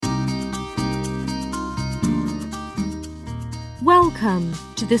Welcome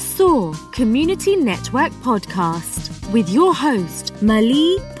to the SOAR Community Network podcast with your host,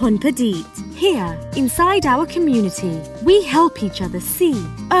 Mali Ponpadit. Here, inside our community, we help each other see,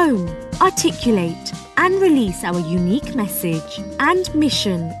 own, articulate, and release our unique message and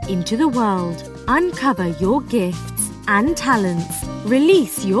mission into the world. Uncover your gifts and talents,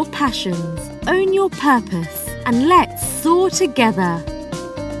 release your passions, own your purpose, and let's soar together.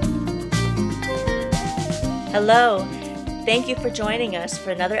 Hello. Thank you for joining us for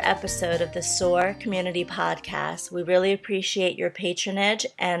another episode of the SOAR Community Podcast. We really appreciate your patronage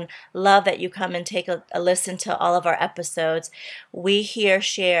and love that you come and take a listen to all of our episodes. We here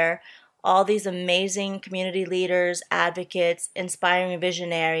share all these amazing community leaders, advocates, inspiring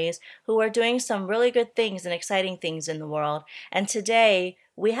visionaries who are doing some really good things and exciting things in the world. And today,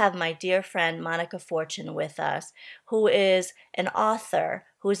 we have my dear friend Monica Fortune with us, who is an author,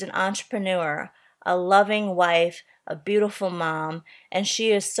 who is an entrepreneur, a loving wife, a beautiful mom, and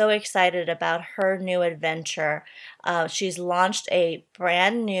she is so excited about her new adventure. She's launched a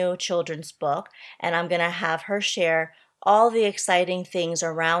brand new children's book, and I'm going to have her share all the exciting things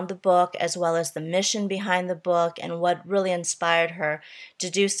around the book, as well as the mission behind the book and what really inspired her to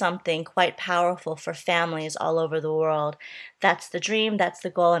do something quite powerful for families all over the world. That's the dream, that's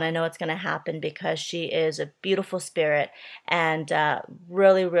the goal, and I know it's going to happen because she is a beautiful spirit and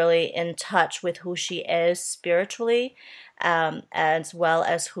really, really in touch with who she is spiritually, as well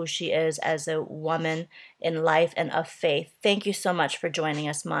as who she is as a woman in life and of faith. Thank you so much for joining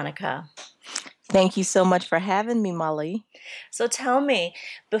us, Monica. Thank you so much for having me, Molly. So tell me,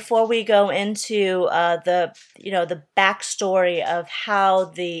 before we go into the backstory of how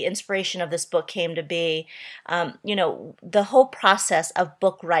the inspiration of this book came to be, the whole process of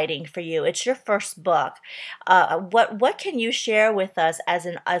book writing for you. It's your first book. What can you share with us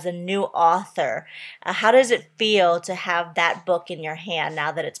as a new author? How does it feel to have that book in your hand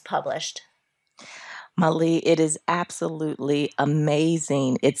now that it's published? Molly, it is absolutely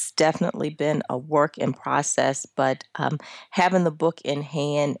amazing. It's definitely been a work in process, but having the book in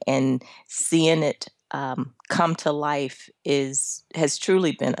hand and seeing it come to life has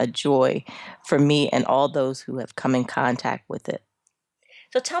truly been a joy for me and all those who have come in contact with it.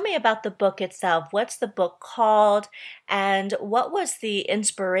 So tell me about the book itself. What's the book called, and what was the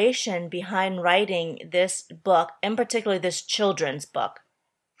inspiration behind writing this book, in particular this children's book?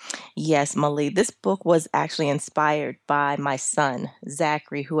 Yes, Molly, this book was actually inspired by my son,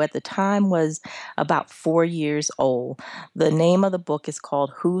 Zachary, who at the time was about 4 years old. The name of the book is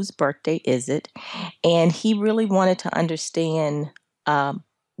called Whose Birthday Is It? And he really wanted to understand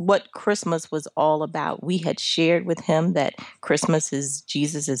what Christmas was all about. We had shared with him that Christmas is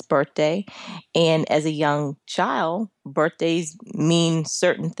Jesus's birthday. And as a young child, birthdays mean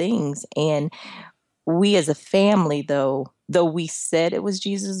certain things. And we as a family, though we said it was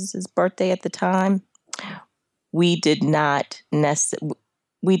Jesus' birthday at the time, we did not necessarily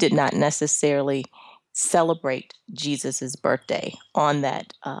celebrate Jesus' birthday on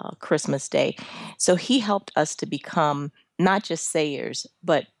that Christmas day. So he helped us to become not just sayers,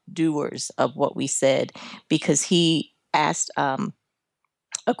 but doers of what we said, because he asked a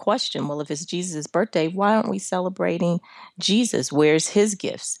question. Well, if it's Jesus' birthday, why aren't we celebrating Jesus? Where's his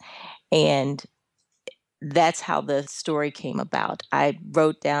gifts? And that's how the story came about. I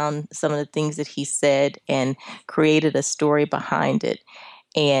wrote down some of the things that he said and created a story behind it.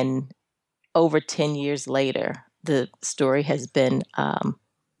 And over 10 years later, the story has been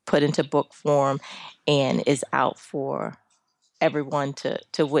put into book form and is out for everyone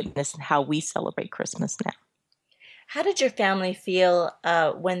to witness how we celebrate Christmas now. How did your family feel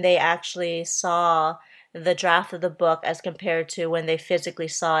when they actually saw the draft of the book as compared to when they physically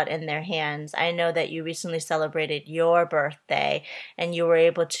saw it in their hands? I know that you recently celebrated your birthday and you were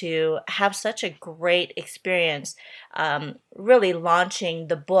able to have such a great experience really launching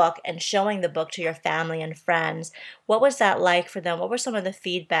the book and showing the book to your family and friends. What was that like for them? What were some of the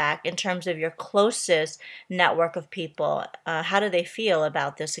feedback in terms of your closest network of people? How do they feel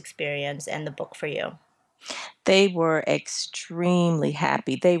about this experience and the book for you? They were extremely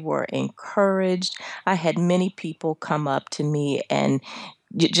happy. They were encouraged. I had many people come up to me and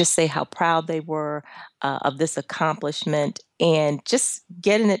just say how proud they were of this accomplishment and just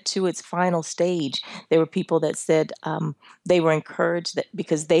getting it to its final stage. There were people that said they were encouraged that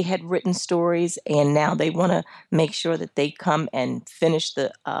because they had written stories and now they want to make sure that they come and finish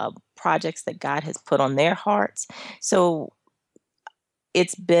the projects that God has put on their hearts. So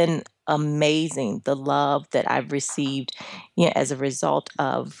it's been amazing, the love that I've received, as a result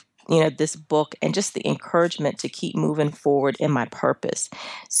of, this book and just the encouragement to keep moving forward in my purpose.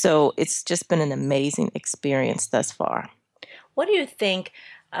 So it's just been an amazing experience thus far. What do you think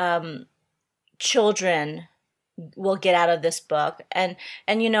um, children will get out of this book? And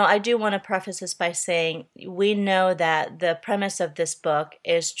I do want to preface this by saying we know that the premise of this book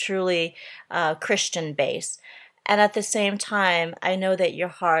is truly Christian based. And at the same time, I know that your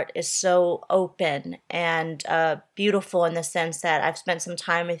heart is so open and beautiful in the sense that I've spent some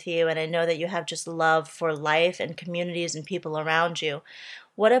time with you, and I know that you have just love for life and communities and people around you.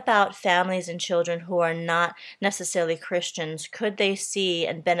 What about families and children who are not necessarily Christians? Could they see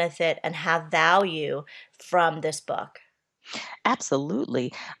and benefit and have value from this book?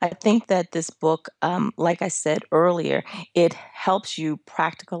 Absolutely. I think that this book, like I said earlier, it helps you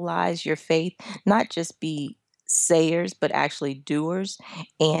practicalize your faith, not just be sayers, but actually doers,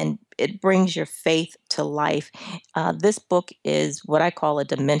 and it brings your faith to life. This book is what I call a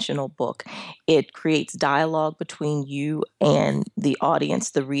dimensional book. It creates dialogue between you and the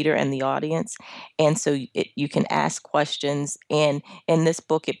audience, the reader and the audience. And so you can ask questions. And in this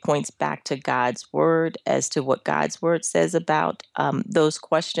book, it points back to God's word as to what God's word says about those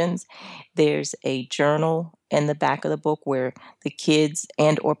questions. There's a journal in the back of the book where the kids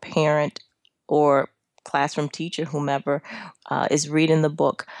and or parent or classroom teacher, whomever is reading the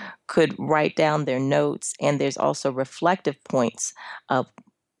book, could write down their notes. And there's also reflective points of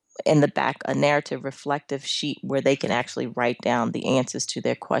in the back, a narrative reflective sheet where they can actually write down the answers to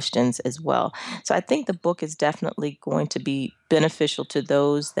their questions as well. So I think the book is definitely going to be beneficial to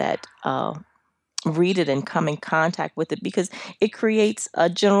those that read it and come in contact with it, because it creates a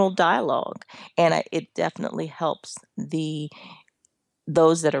general dialogue, and it definitely helps the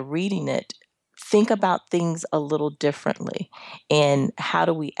those that are reading it think about things a little differently, and how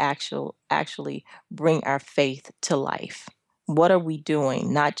do we actually bring our faith to life? What are we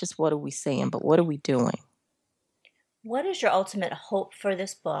doing? Not just what are we saying, but what are we doing? What is your ultimate hope for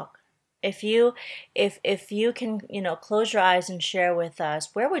this book? If you can, close your eyes and share with us,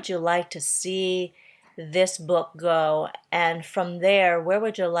 where would you like to see this book go? And from there, where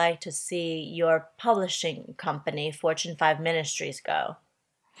would you like to see your publishing company, Fortune 5 Ministries, go?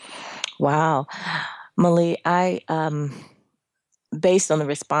 Wow. Malie, I based on the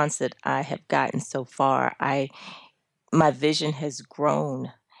response that I have gotten so far, I my vision has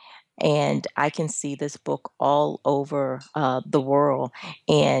grown, and I can see this book all over the world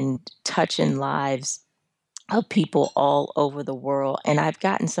and touching lives of people all over the world. And I've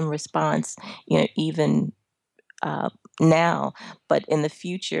gotten some response, even uh, now, but in the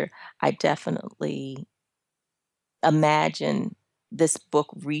future, I definitely imagine this book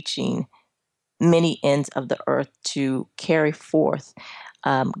reaching many ends of the earth to carry forth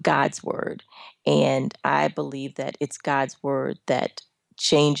God's word. And I believe that it's God's word that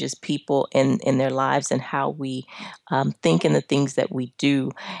changes people in their lives and how we think and the things that we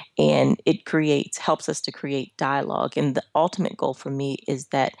do. And it helps us to create dialogue. And the ultimate goal for me is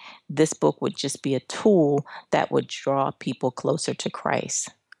that this book would just be a tool that would draw people closer to Christ,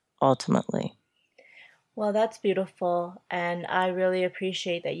 ultimately. Well, that's beautiful, and I really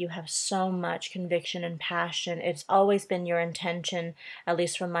appreciate that you have so much conviction and passion. It's always been your intention, at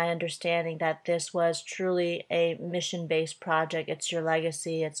least from my understanding, that this was truly a mission-based project. It's your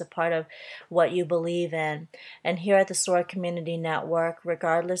legacy, it's a part of what you believe in. And here at the SOAR Community Network,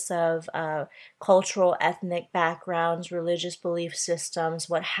 regardless of cultural, ethnic backgrounds, religious belief systems,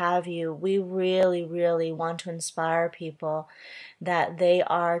 what have you, we really, really want to inspire people that they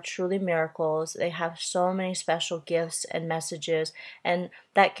are truly miracles. They have so many special gifts and messages, and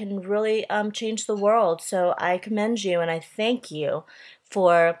that can really change the world. So I commend you and I thank you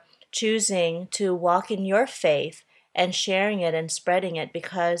for choosing to walk in your faith and sharing it and spreading it,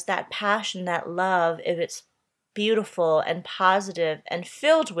 because that passion, that love, if it's beautiful and positive and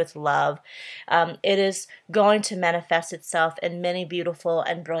filled with love, it is going to manifest itself in many beautiful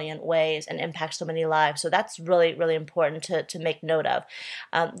and brilliant ways and impact so many lives. So that's really, really important to make note of.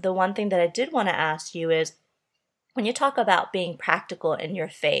 The one thing that I did want to ask you is, when you talk about being practical in your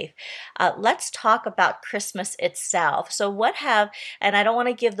faith, let's talk about Christmas itself. So, and I don't want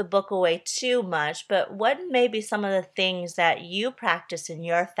to give the book away too much, but what may be some of the things that you practice in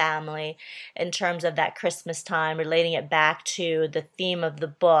your family in terms of that Christmas time, relating it back to the theme of the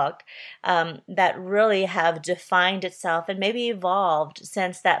book, that really have defined itself and maybe evolved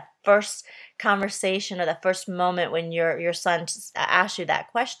since that first conversation or the first moment when your son asked you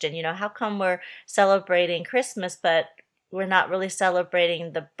that question? How come we're celebrating Christmas, but we're not really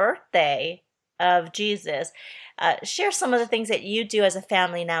celebrating the birthday of Jesus? Share some of the things that you do as a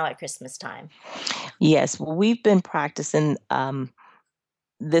family now at Christmas time. Yes, well, we've been practicing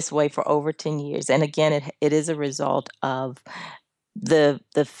this way for over 10 years. And again, it is a result of the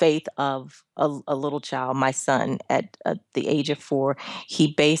faith of a little child. My son, at the age of 4,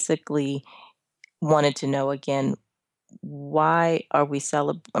 he basically wanted to know again, why are we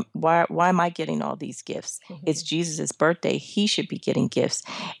why am I getting all these gifts? It's Jesus's birthday. He should be getting gifts.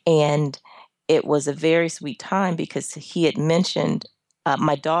 And it was a very sweet time because he had mentioned,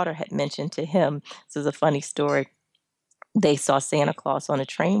 my daughter had mentioned to him, this is a funny story. They saw Santa Claus on a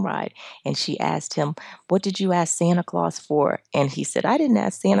train ride, and she asked him, "What did you ask Santa Claus for?" And he said, "I didn't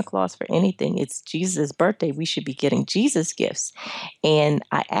ask Santa Claus for anything. It's Jesus' birthday. We should be getting Jesus gifts." And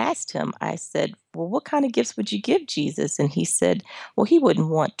I asked him, I said, "Well, what kind of gifts would you give Jesus?" And he said, "Well, he wouldn't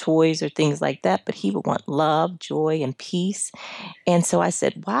want toys or things like that, but he would want love, joy, and peace." And so I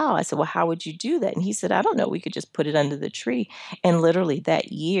said, "Wow." I said, "Well, how would you do that?" And he said, "I don't know. We could just put it under the tree." And literally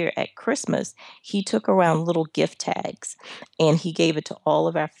that year at Christmas, he took around little gift tags and he gave it to all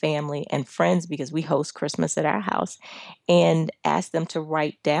of our family and friends because we host Christmas at our house, and asked them to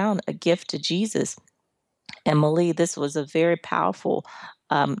write down a gift to Jesus. And Malie, this was a very powerful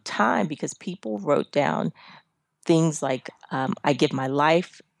time because people wrote down things like, I give my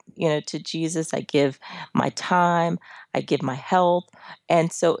life, to Jesus. I give my time. I give my health.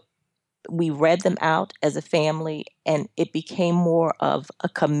 And so we read them out as a family, and it became more of a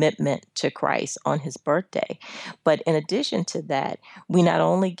commitment to Christ on his birthday. But in addition to that, we not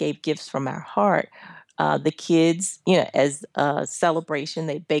only gave gifts from our heart, the kids, as a celebration,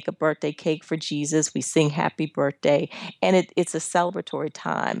 they bake a birthday cake for Jesus. We sing happy birthday, and it's a celebratory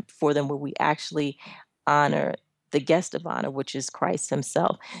time for them where we actually honor the guest of honor, which is Christ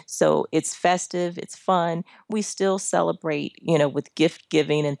himself. So it's festive, it's fun. We still celebrate, with gift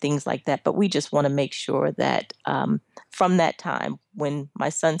giving and things like that. But we just want to make sure that from that time, when my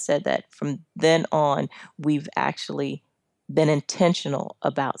son said that, from then on, we've actually been intentional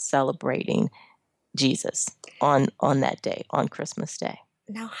about celebrating Jesus on that day, on Christmas Day.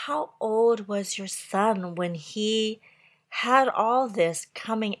 Now, how old was your son when he had all this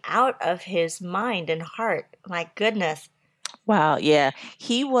coming out of his mind and heart? My goodness. Wow, yeah.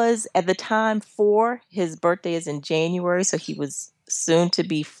 He was at the time 4. His birthday is in January, so he was soon to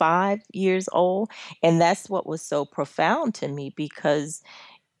be 5 years old. And that's what was so profound to me because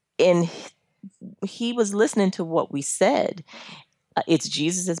in he was listening to what we said. It's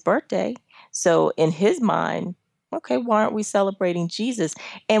Jesus's birthday. So in his mind, okay, why aren't we celebrating Jesus?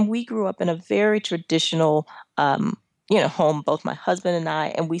 And we grew up in a very traditional home, both my husband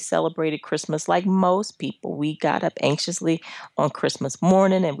and we celebrated Christmas like most people. We got up anxiously on Christmas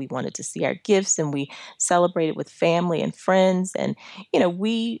morning and we wanted to see our gifts, and we celebrated with family and friends. And,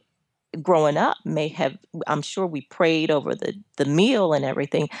 we growing up may have, I'm sure we prayed over the meal and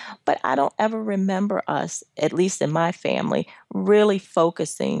everything, but I don't ever remember us, at least in my family, really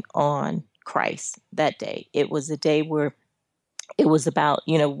focusing on Christ that day. It was a day where it was about,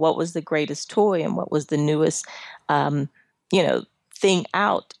 what was the greatest toy and what was the newest um, you know thing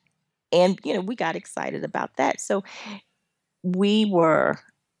out. And we got excited about that. So we were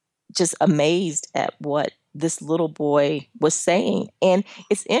just amazed at what this little boy was saying. And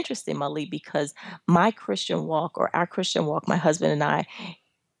it's interesting, Mali, because my Christian walk, or our Christian walk, my husband and I,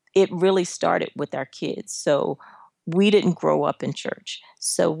 it really started with our kids. So we didn't grow up in church.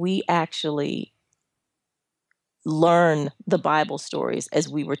 So we actually learn the Bible stories as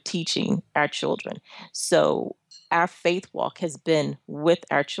we were teaching our children. So our faith walk has been with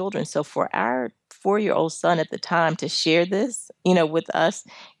our children. So for our 4-year-old son at the time to share this, with us,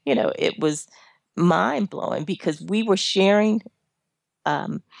 it was mind blowing because we were sharing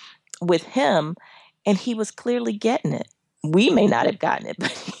um, with him, and he was clearly getting it. We may not have gotten it,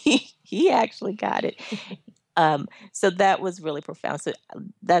 but he actually got it. So that was really profound. So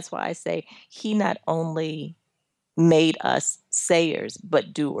that's why I say he not only made us sayers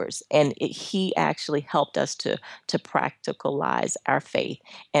but doers, and he actually helped us to practicalize our faith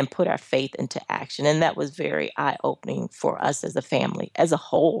and put our faith into action. And that was very eye-opening for us as a family as a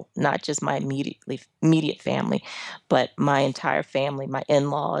whole, not just my immediate family, but my entire family, my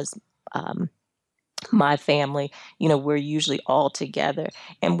in-laws, my family. We're usually all together,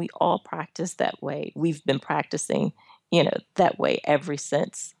 and we all practice that way. We've been practicing that way ever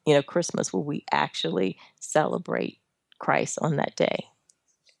since Christmas, where we actually celebrate Christ on that day.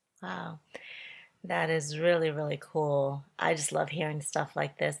 Wow. That is really, really cool. I just love hearing stuff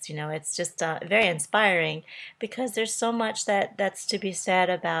like this. It's just very inspiring because there's so much that's to be said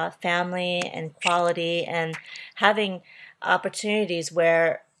about family and quality and having opportunities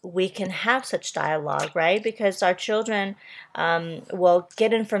where we can have such dialogue, right? Because our children will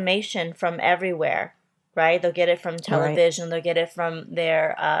get information from everywhere. right? They'll get it from Right. television, they'll get it from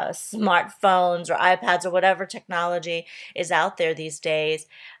their smartphones or iPads or whatever technology is out there these days.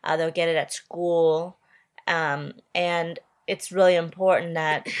 They'll get it at school. And it's really important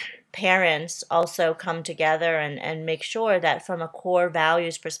that parents also come together and make sure that from a core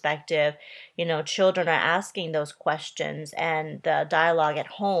values perspective, children are asking those questions and the dialogue at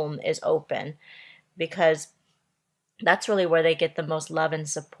home is open, because that's really where they get the most love and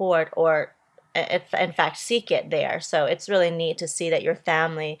support, or if in fact seek it there. So it's really neat to see that your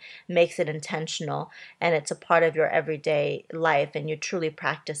family makes it intentional and it's a part of your everyday life and you truly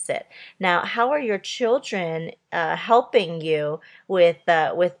practice it. Now, how are your children helping you with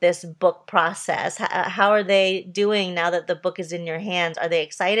this book process? How are they doing now that the book is in your hands? Are they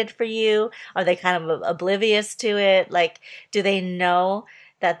excited for you? Are they kind of oblivious to it? Like, do they know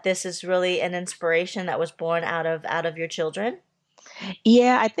that this is really an inspiration that was born out of your children?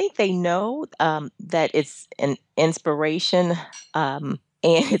 Yeah, I think they know that it's an inspiration. And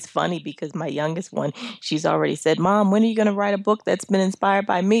it's funny because my youngest one, she's already said, "Mom, when are you going to write a book that's been inspired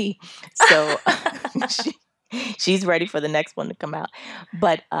by me?" So she, she's ready for the next one to come out.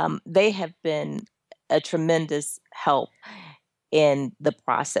 But they have been a tremendous help in the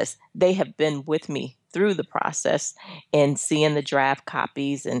process. They have been with me through the process and seeing the draft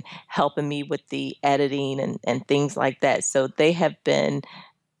copies and helping me with the editing and things like that. So they have been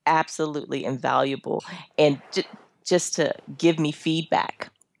absolutely invaluable and just to give me feedback,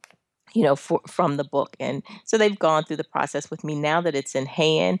 from the book. And so they've gone through the process with me. Now that it's in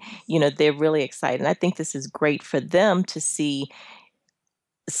hand, they're really excited. And I think this is great for them to see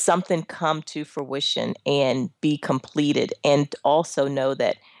something come to fruition and be completed, and also know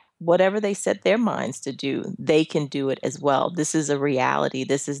that whatever they set their minds to do, they can do it as well. This is a reality.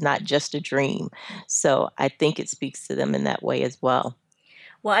 This is not just a dream. So I think it speaks to them in that way as well.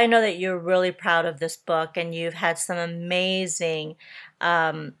 Well, I know that you're really proud of this book and you've had some amazing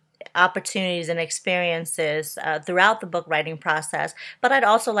um, opportunities and experiences throughout the book writing process. But I'd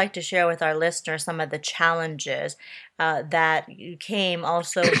also like to share with our listeners some of the challenges that you came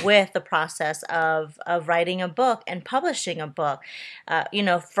also with the process of writing a book and publishing a book.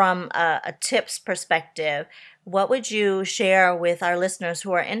 From a tips perspective, what would you share with our listeners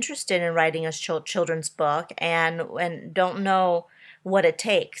who are interested in writing a children's book and don't know what it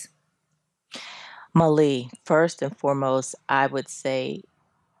takes? Mali, first and foremost, I would say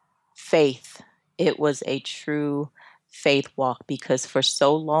faith. It was a true faith walk because for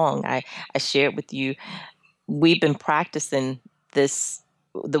so long, I shared with you, we've been practicing this,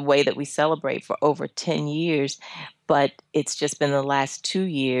 the way that we celebrate, for over 10 years, but it's just been the last 2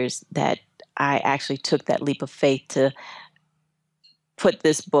 years that I actually took that leap of faith to put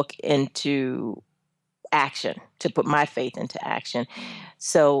this book into action, to put my faith into action.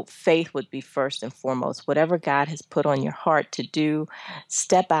 So, faith would be first and foremost. Whatever God has put on your heart to do,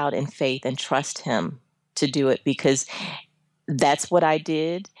 step out in faith and trust Him to do it, because that's what I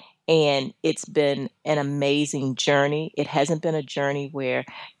did. And it's been an amazing journey. It hasn't been a journey where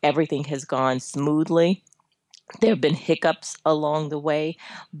everything has gone smoothly. There have been hiccups along the way,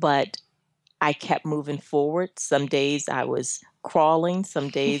 but I kept moving forward. Some days I was crawling, some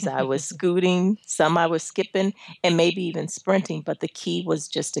days I was scooting, some I was skipping, and maybe even sprinting. But the key was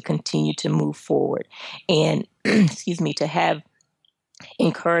just to continue to move forward and, excuse me, to have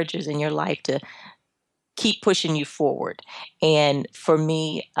encouragers in your life to keep pushing you forward. And for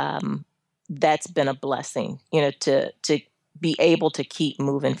me, that's been a blessing, to be able to keep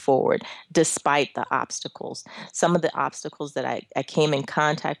moving forward despite the obstacles. Some of the obstacles that I came in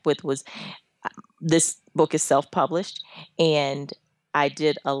contact with was, this book is self-published, and I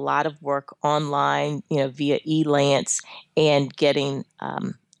did a lot of work online, via Elance, and getting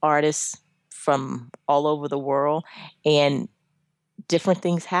artists from all over the world, and different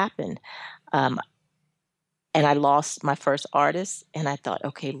things happened. Um, and I lost my first artist, and I thought,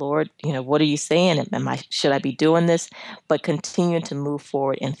 okay, Lord, what are you saying? Should I be doing this? But continuing to move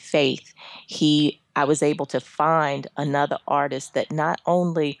forward in faith, I was able to find another artist that not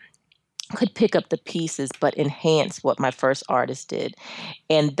only could pick up the pieces, but enhance what my first artist did.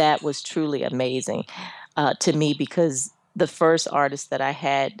 And that was truly amazing to me, because the first artist that I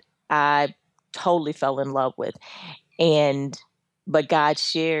had, I totally fell in love with. And, but God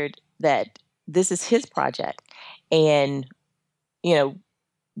shared that this is his project. And, you know,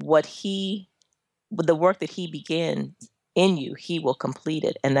 what he, the work that he began in you, he will complete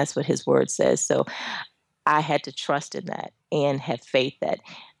it. And that's what his word says. So I had to trust in that and have faith that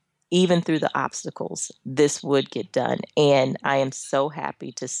even through the obstacles, this would get done. And I am so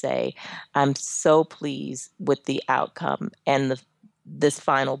happy to say I'm so pleased with the outcome and this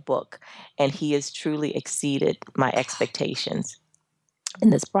final book, and he has truly exceeded my expectations in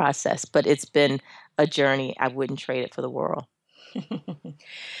this process. But it's been a journey. I wouldn't trade it for the world.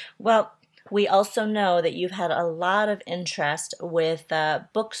 Well, we also know that you've had a lot of interest with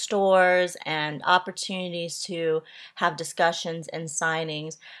bookstores and opportunities to have discussions and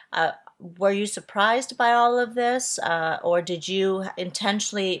signings. Were you surprised by all of this, or did you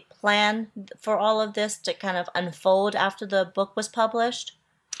intentionally plan for all of this to kind of unfold after the book was published?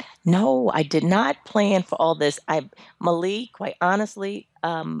 No, I did not plan for all this. Malie, quite honestly,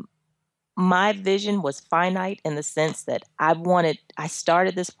 my vision was finite in the sense that I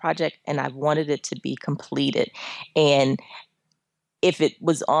started this project and I wanted it to be completed. And if it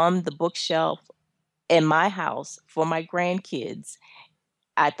was on the bookshelf in my house for my grandkids,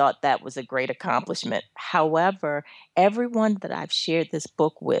 I thought that was a great accomplishment. However, everyone that I've shared this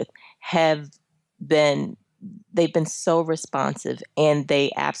book with have been they've been so responsive and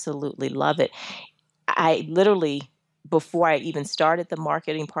they absolutely love it. I literally, before I even started the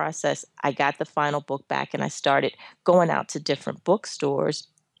marketing process, I got the final book back and I started going out to different bookstores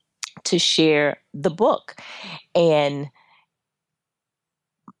to share the book. And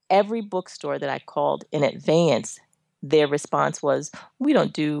every bookstore that I called in advance, their response was, "We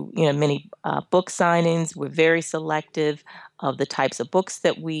don't do many book signings. We're very selective of the types of books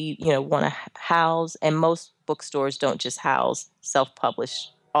that we want to house, and most bookstores don't just house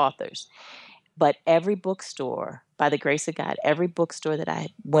self-published authors." But every bookstore, by the grace of God, every bookstore that I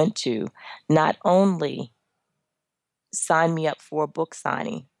went to, not only signed me up for a book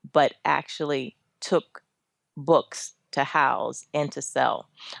signing, but actually took books to house and to sell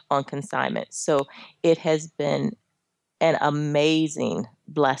on consignment. So it has been an amazing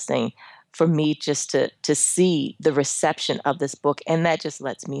blessing for me just to see the reception of this book. And that just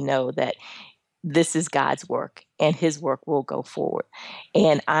lets me know that this is God's work and his work will go forward.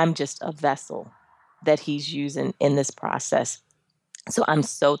 And I'm just a vessel that he's using in this process. So I'm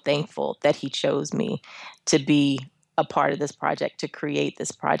so thankful that he chose me to be a part of this project, to create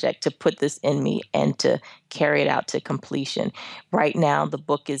this project, to put this in me and to carry it out to completion. Right now, the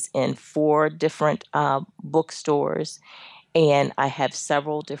book is in 4 different bookstores, and I have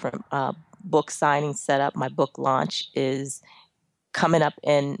several different book signings set up. My book launch is coming up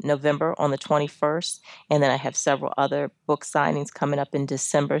in November on the 21st. And then I have several other book signings coming up in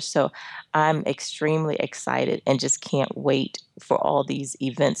December. So I'm extremely excited and just can't wait for all these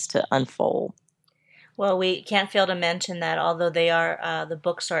events to unfold. Well, we can't fail to mention that although they are the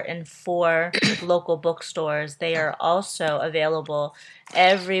books are in 4 local bookstores, they are also available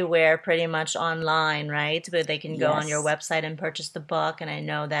everywhere, pretty much online, right? But they can go on your Yes, website and purchase the book, and I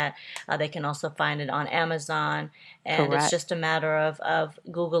know that they can also find it on Amazon. And it's correct. just a matter of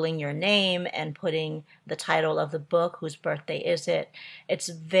Googling your name and putting the title of the book, whose birthday is it. It's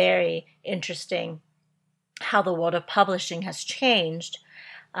very interesting how the world of publishing has changed,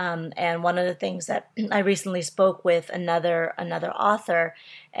 and one of the things that I recently spoke with another author,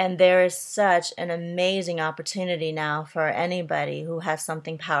 and there is such an amazing opportunity now for anybody who has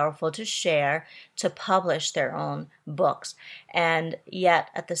something powerful to share to publish their own books. And yet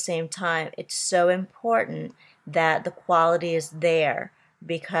at the same time, it's so important that the quality is there,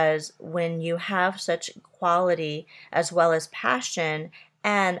 because when you have such quality as well as passion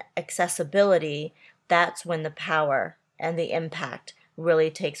and accessibility, that's when the power and the impact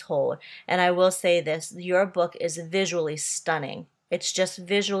really takes hold. And I will say this, your book is visually stunning. It's just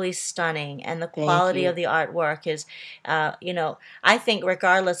visually stunning, and the Thank quality of you. the artwork is, I think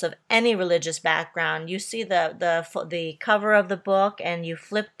regardless of any religious background, you see the cover of the book, and you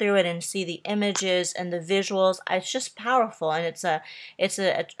flip through it and see the images and the visuals. It's just powerful, and it's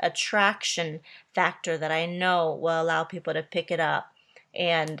a attraction factor that I know will allow people to pick it up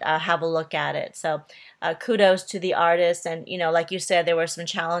and have a look at it. So kudos to the artists. And, like you said, there were some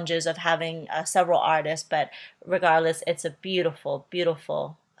challenges of having several artists, but regardless, it's a beautiful,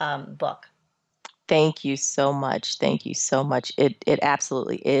 beautiful book. Thank you so much. Thank you so much. It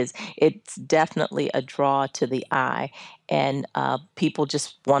absolutely is. It's definitely a draw to the eye, and people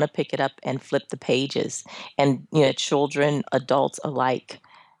just want to pick it up and flip the pages. And children, adults alike.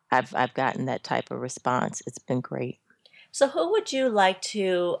 I've gotten that type of response. It's been great. So, who would you like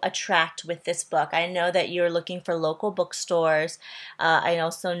to attract with this book? I know that you're looking for local bookstores. I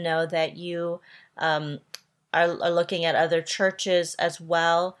also know that you um, are looking at other churches as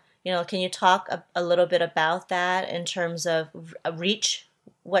well. Can you talk a little bit about that in terms of reach?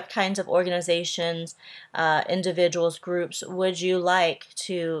 What kinds of organizations, individuals, groups would you like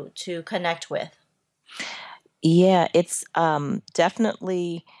to connect with? Yeah, it's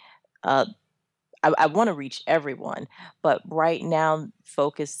definitely. Uh, I want to reach everyone, but right now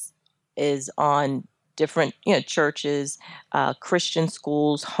focus is on different, churches, Christian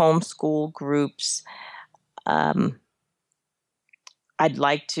schools, homeschool groups. Um, I'd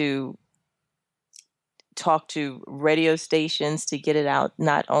like to talk to radio stations to get it out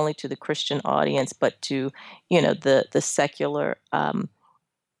not only to the Christian audience, but to, the secular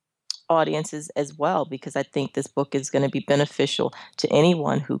audiences as well, because I think this book is going to be beneficial to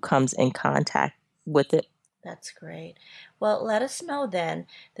anyone who comes in contact with it. That's great. Well, let us know then.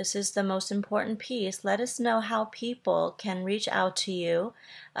 This is the most important piece. Let us know how people can reach out to you,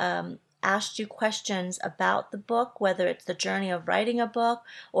 ask you questions about the book, whether it's the journey of writing a book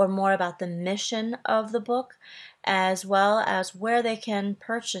or more about the mission of the book, as well as where they can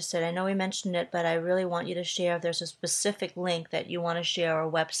purchase it. I know we mentioned it, but I really want you to share if there's a specific link that you want to share,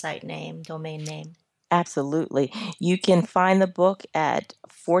 or website name, domain name. Absolutely. You can find the book at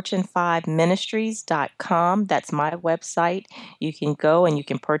fortune5ministries.com. That's my website. You can go and you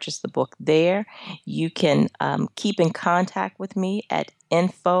can purchase the book there. You can keep in contact with me at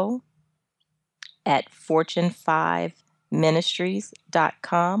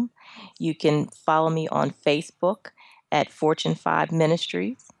info@fortune5ministries.com. You can follow me on Facebook at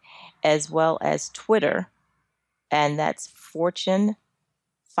Fortune5Ministries, as well as Twitter, and that's Fortune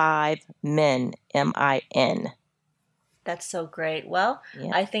 5 Men, MIN. That's so great. Well,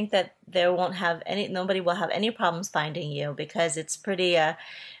 Yeah. I think that nobody will have any problems finding you, because it's pretty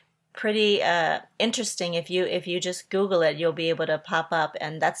interesting. If you just Google it, you'll be able to pop up,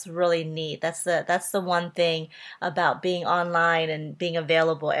 and that's really neat. That's the one thing about being online and being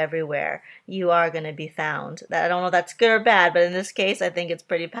available everywhere. You are going to be found. I don't know if that's good or bad, but in this case, I think it's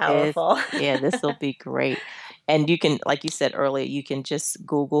pretty powerful. This will be great. And you can, like you said earlier, you can just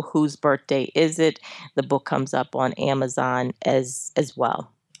Google whose birthday is it. The book comes up on Amazon as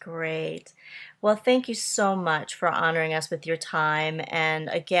well. Great. Well, thank you so much for honoring us with your time. And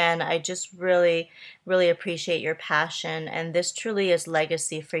again, I just really, really appreciate your passion. And this truly is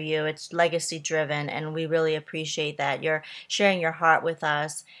legacy for you. It's legacy driven. And we really appreciate that. You're sharing your heart with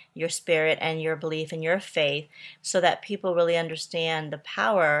us, your spirit and your belief and your faith, so that people really understand the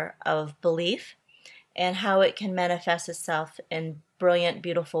power of belief and how it can manifest itself in brilliant,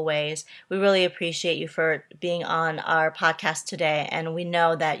 beautiful ways. We really appreciate you for being on our podcast today, and we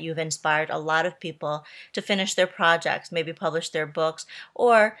know that you've inspired a lot of people to finish their projects, maybe publish their books,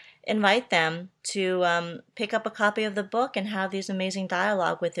 or invite them to pick up a copy of the book and have these amazing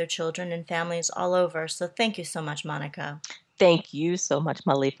dialogue with their children and families all over. So thank you so much, Monica. Thank you so much,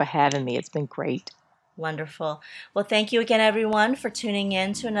 Mali, for having me. It's been great. Wonderful. Well, thank you again, everyone, for tuning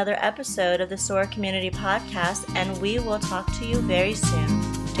in to another episode of the SOAR Community Podcast, and we will talk to you very soon.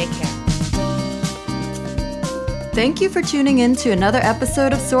 Take care. Thank you for tuning in to another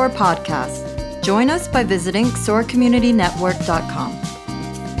episode of SOAR Podcast. Join us by visiting soarcommunitynetwork.com.